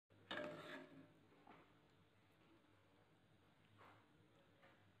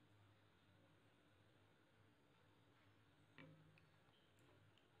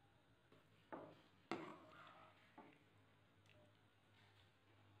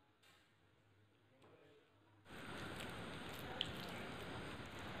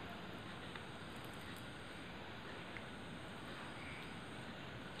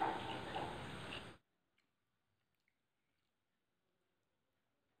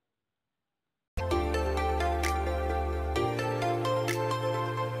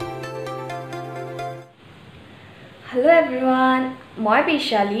Hello everyone, মই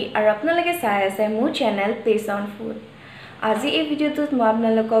বিশালী আৰু আপোনালোকে চাই আছে মোৰ চেনেল প্লেস অন ফুড। আজি এই ভিডিওটোত মই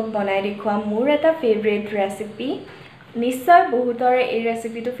আপোনালোকক বনাই দেখুৱাম মোৰ এটা ফেভৰেট ৰেচিপি। নিশ্চয় বহুতৰে এই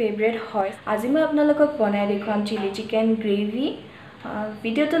ৰেচিপিটো ফেভৰেট হয়। আজি মই আপোনালোকক বনাই দেখুৱাম চিলি চিকেন গ্ৰেভি।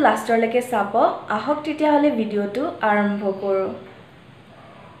 ভিডিওটো লাষ্টৰলৈকে চাব। আহক তেতিয়াহ'লে ভিডিওটো আৰম্ভ কৰোঁ।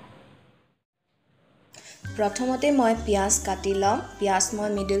 প্ৰথমতে মই পিয়াজ কাটি লম। পিয়াজ মই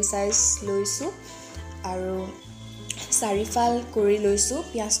মিডল সাইজ লৈছো আৰু চাৰিফাল কৰি লৈছো।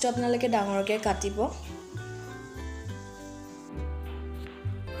 পিয়াজটো আপোনালোকে ডাঙৰকৈ কাটিব।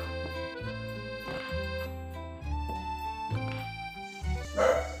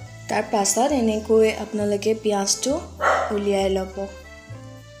 তাৰ পাছত এনেকৈ আপোনালোকে পিয়াজটো উলিয়াই ল'ব।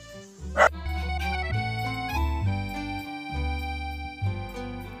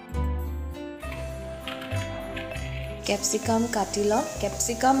 কেপচিকাম কাটি লওক।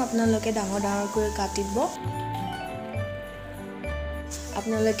 কেপচিকাম আপোনালোকে ডাঙৰকৈ কাটিব।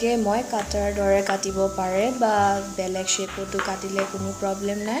 আপোনালোকে মই কাটাৰ দৰে কাটিব পাৰে বা বেলেগ শেপতো কাটিলে কোনো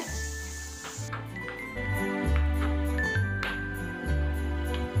প্ৰবলেম নাই।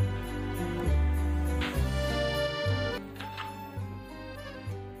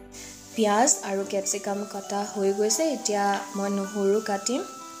 পিয়াজ আৰু কেপচিকাম কাটা হৈ গৈছে। এতিয়া মই নহৰু কাটিম।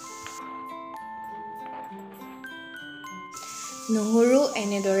 নহৰু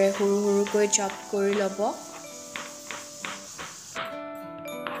এনেদৰে সৰু সৰুকৈ চপ কৰি ল'ব।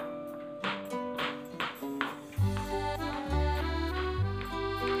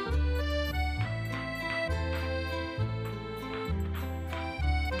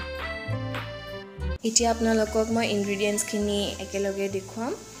 এতিয়া আপোনালোকক মই ইনগ্ৰেডিয়েন্টছখিনি একেলগে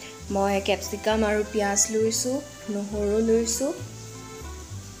দেখুৱাম। মই কেপচিকাম আৰু পিয়াজ লৈছো, নহৰু লৈছো।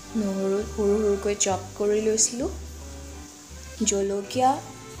 নহৰু সৰু সৰুকৈ চপ কৰি লৈছিলো। জলকীয়া,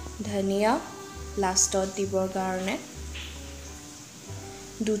 ধনিয়া লাষ্টত দিবৰ কাৰণে।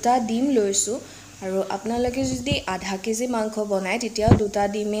 দুটা ডিম লৈছো আৰু আপোনালোকে যদি আধা কেজি মাংস বনায় তেতিয়া দুটা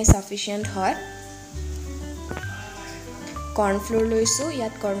ডিমে সাফিচিয়েন্ট হয়। কৰ্ণফ্লোৰ লৈছো।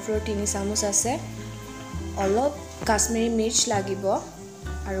 ইয়াত কৰ্ণফ্লোৰ 3 চামুচ আছে। অলপ কাশ্মীৰী মিৰ্চ লাগিব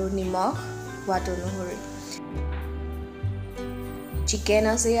আৰু নিমখ সোৱাদ অনুসৰি। চিকেন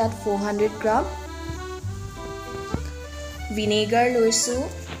আছে ইয়াত 400 গ্ৰাম। ভিনেগাৰ লৈছো,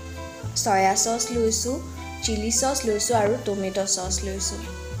 সয়া সস লৈছো, চিলি সস লৈছো আৰু টমেটো সস লৈছো।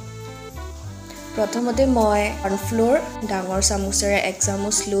 প্ৰথমতে মই কৰ্ণফ্লোৰ ডাঙৰ চামুচেৰে 1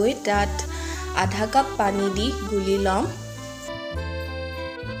 চামুচ লৈ তাত আধা কাপ পানী দি গুলি লম।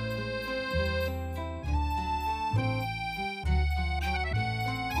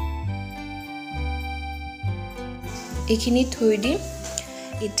 এইখিনি থৈ দিম।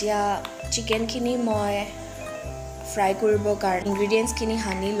 এতিয়া চিকেনখিনি মই ফ্ৰাই কৰিবৰ কাৰণে ইনগ্ৰেডিয়েন্টছখিনি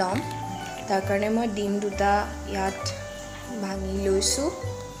সানি ল'ম। তাৰ কাৰণে মই ডিম দুটা ইয়াত ভাঙি লৈছো।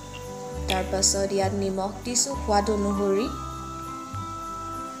 তাৰ পাছত ইয়াত নিমখ দিছো সোৱাদ অনুসৰি।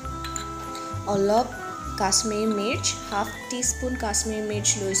 অলপ কাশ্মীৰী মিৰ্চ, হাফ টিস্পুন কাশ্মীৰী মিৰ্চ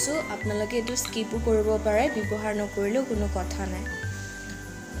লৈছো। আপোনালোকে এইটো স্কিপো কৰিব পাৰে, ব্যৱহাৰ নকৰিলেও কোনো কথা নাই।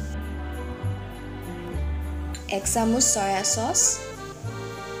 1 চামুচ সয়া সস,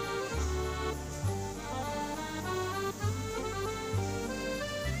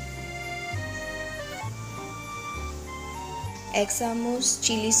 1 চামুচ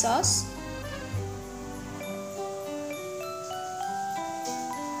চিলি সস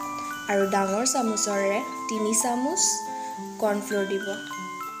আৰু ডাঙৰ চামুচৰে 3 চামুচ কৰ্ণফ্লোৰ দিব।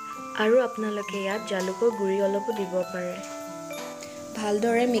 আৰু আপোনালোকে ইয়াত জালুকৰ গুৰি অলপো দিব পাৰে।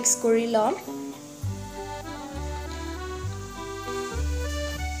 ভালদৰে মিক্স কৰি ল'ম।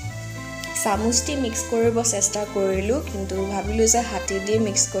 চামুচ দি মিক্স কৰিব চেষ্টা কৰিলো, কিন্তু ভাবিলো যে হাতে দি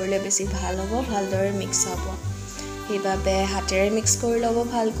মিক্স কৰিলে বেছি ভাল হ'ব, ভালদৰে মিক্স হ'ব। সেইবাবে হাতেৰে মিক্স কৰি ল'ব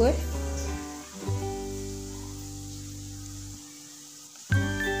ভালকৈ।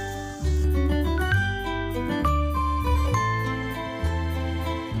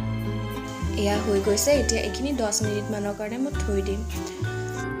 এয়া হৈ গৈছে। এতিয়া এইখিনি 10 মিনিট মানৰ কাৰণে মই থৈ দিম।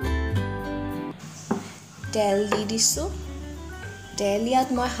 তেল দি দিছো। তেল ইয়াত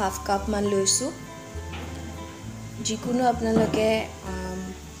মই হাফ কাপ মান লৈছো। যিকোনো আপোনালোকে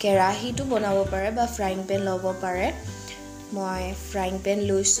কেৰাহীটো বনাব পাৰে বা ফ্ৰাইং পেন ল'ব পাৰে। মই ফ্ৰাইং পেন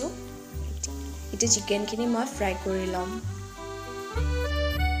লৈছো। এতিয়া চিকেনখিনি মই ফ্ৰাই কৰি ল'ম।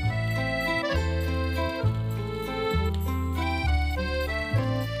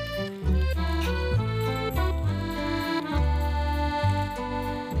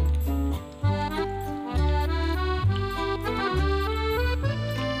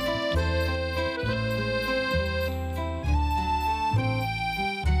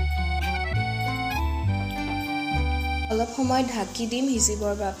 অলপ সময় ঢাকি দিম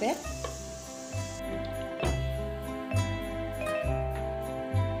সিজিবৰ বাবে।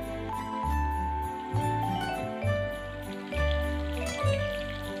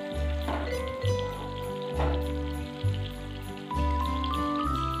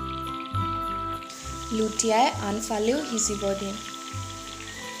 লুটিয়াই আনফালেও সিজিব দিম।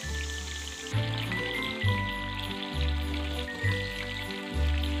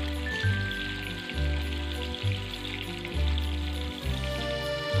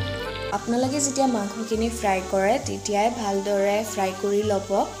 আপোনালোকে যেতিয়া মাংসখিনি ফ্ৰাই কৰে তেতিয়াই ভালদৰে ফ্ৰাই কৰি ল'ব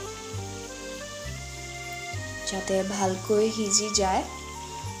যাতে ভালকৈ সিজি যায়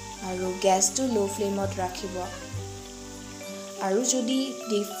আৰু গেছটো লো ফ্লেমত ৰাখিব। আৰু যদি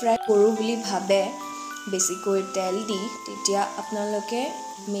ডিপ ফ্ৰাই কৰোঁ বুলি ভাবে বেছিকৈ তেল দি তেতিয়া আপোনালোকে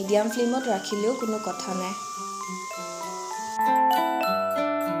মিডিয়াম ফ্লেমত ৰাখিলেও কোনো কথা নাই।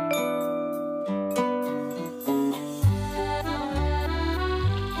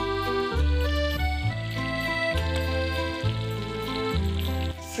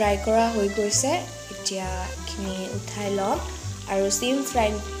 ফ্ৰাই কৰা হৈ গৈছে, এতিয়া খিনি উঠাই লম আৰু সেম ফ্ৰাই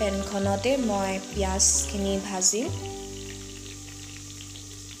পেনখনতে মই পিঁয়াজখিনি ভাজিম।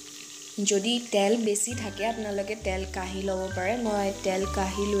 যদি তেল বেছি থাকে আপোনালোকে তেল কাঢ়ি ল'ব পাৰে, মই তেল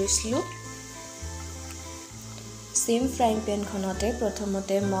কাঢ়ি লৈছিলোঁ। সেম ফ্ৰাই পেনখনতে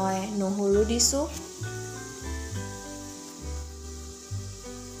প্ৰথমতে মই নহৰু দিছোঁ,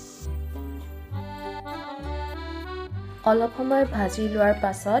 অলপ সময় ভাজি লোৱাৰ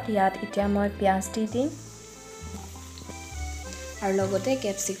পাছত ইয়াত এতিয়া মই পিঁয়াজ দি দিম আৰু লগতে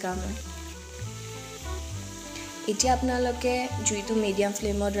কেপচিকাম। এতিয়া আপোনালোকে জুইটো মিডিয়াম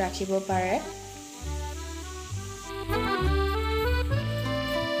ফ্লেমত ৰাখিব পাৰে।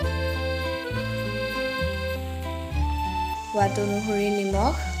 সোৱাদ অনুসৰি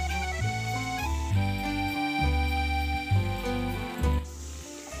নিমখ,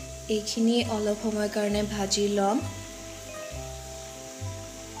 এইখিনি অলপ সময় কাৰণে ভাজি ল'ম।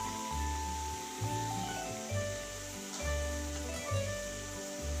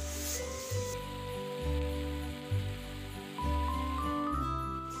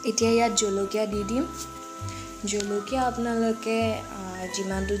 এতিয়া ইয়াত জলকীয়া দি দিম। জলকীয়া আপোনালোকে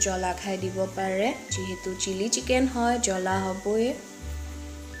যিমানটো জ্বলা খাই দিব পাৰে, যিহেতু চিলি চিকেন হয় জ্বলা হ'বই।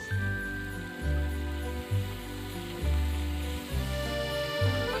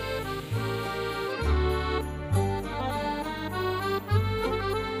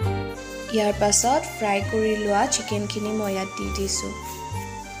 ইয়াৰ পাছত ফ্ৰাই কৰি লোৱা চিকেনখিনি মই ইয়াত দি দিছোঁ।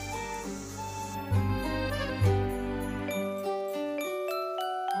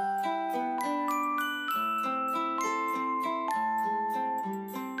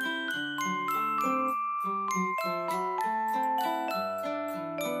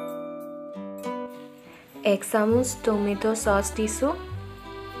 এক চামুচ টমেটো চচ দিছোঁ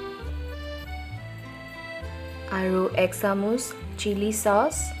আৰু এক চামুচ চিলি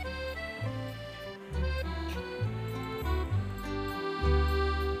চচ,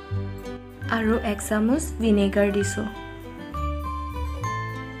 আৰু এক চামুচ ভিনেগাৰ দিছোঁ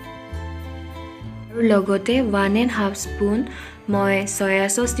আৰু লগতে 1.5 স্পুন মই সয়া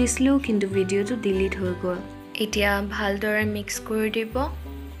চচ দিছিলোঁ, কিন্তু ভিডিঅ'টো ডিলিট হৈ গ'ল। এতিয়া ভালদৰে মিক্স কৰি দিব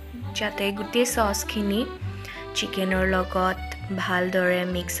যাতে গোটেই চচখিনি চিকেনৰ লগত ভালদৰে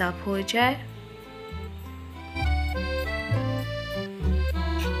মিক্স আপ হৈ যায়।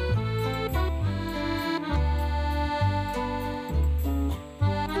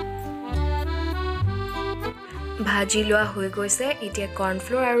 ভাজি লোৱা হৈ গৈছে, এতিয়া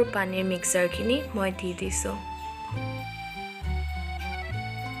কৰ্ণফ্লোৰ আৰু পানীৰ মিক্সাৰখিনি মই দি দিছোঁ।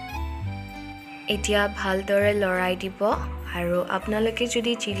 এতিয়া ভালদৰে লৰাই দিব আৰু আপোনালোকে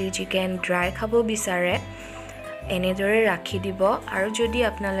যদি চিলি চিকেন ড্ৰাই খাব বিচাৰে এনেদৰে ৰাখি দিব, আৰু যদি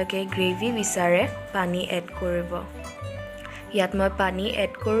আপোনালোকে গ্ৰেভি বিচাৰে পানী এড কৰিব। ইয়াত মই পানী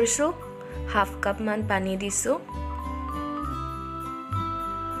এড কৰিছোঁ, 1/2 কাপ মান পানী দিছোঁ।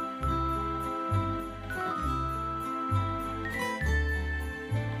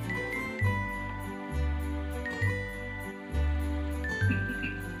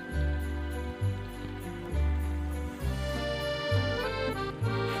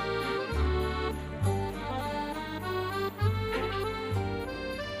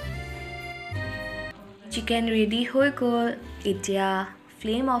 চিকেন ৰেডি হৈ গ'ল, এতিয়া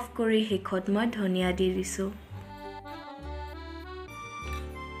ফ্লেম অফ কৰি শেষত মই ধনিয়া দি দিছোঁ।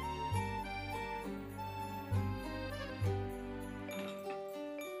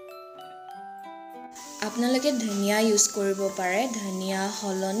 আপোনালোকে ধনিয়া ইউজ কৰিব পাৰে, ধনিয়া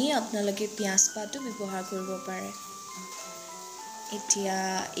সলনি আপোনালোকে পিঁয়াজ পাতো ব্যৱহাৰ কৰিব পাৰে। এতিয়া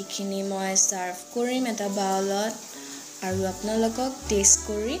এইখিনি মই ছাৰ্ভ কৰিম এটা বাউলত আৰু আপোনালোকক টেষ্ট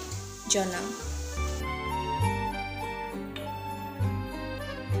কৰি জনাম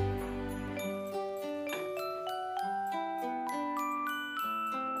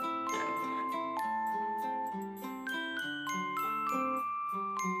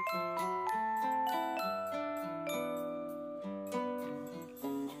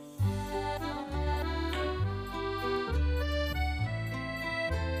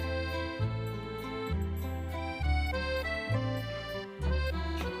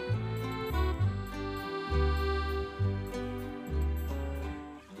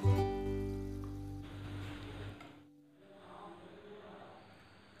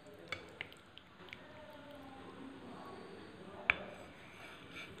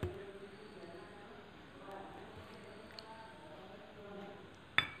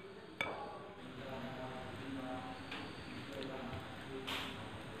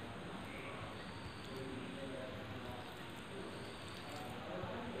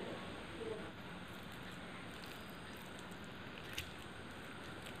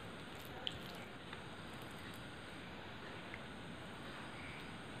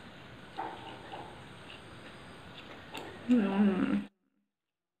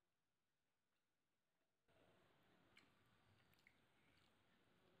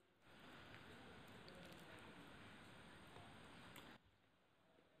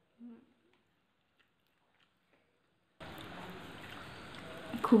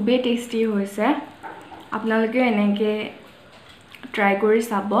খুবেই টেষ্টি হৈছে আপোনালোকে এনেকৈ ট্ৰাই কৰি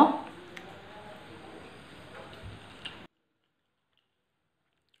চাব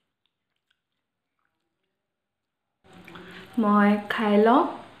মই খাই লওঁ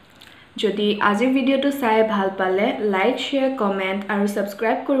যদি আজি ভিডিঅ'টো চাই ভাল পালে লাইক শেয়াৰ কমেন্ট আৰু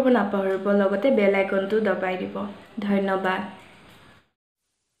সাবস্ক্ৰাইব কৰিব নাপাহৰিব লগতে বেল আইকনটো দবাই দিব ধন্যবাদ